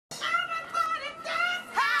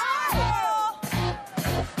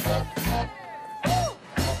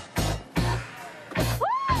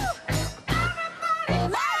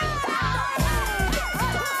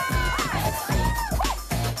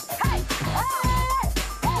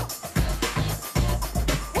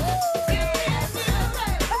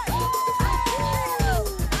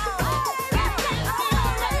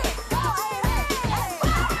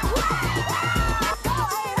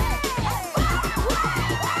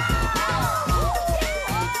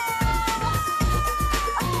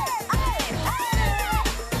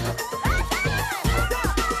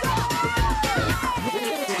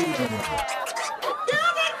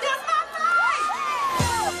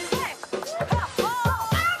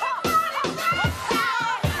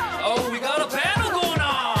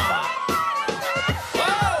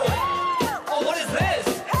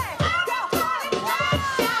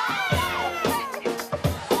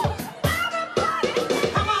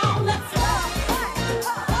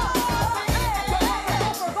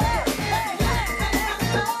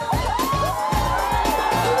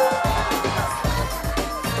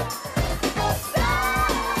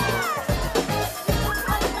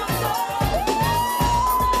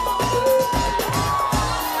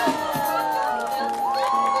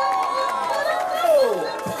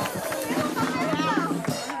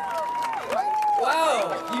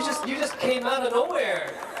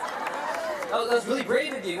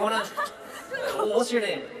brave of you. You wanna? What's your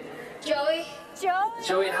name? Joey.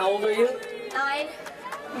 Joey, and how old are you? 9.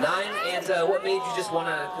 9. And what made you just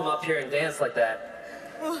wanna come up here and dance like that?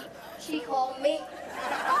 She called me.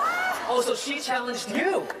 Oh, so she challenged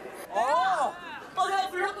you. 내가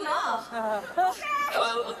불렀구나.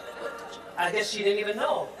 I guess she didn't even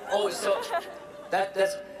know. Oh, so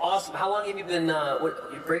that's awesome. How long have you been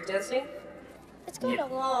you breakdancing? It's kind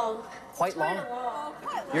of long. Quite long.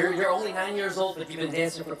 You're only 9 years old, but you've been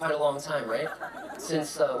dancing for quite a long time, right?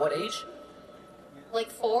 Since what age? Like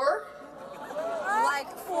 4?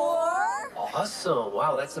 Like 4? Awesome!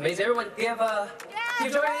 Wow, that's amazing. Everyone, give Joey a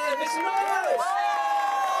big noise.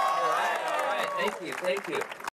 All right. Thank you.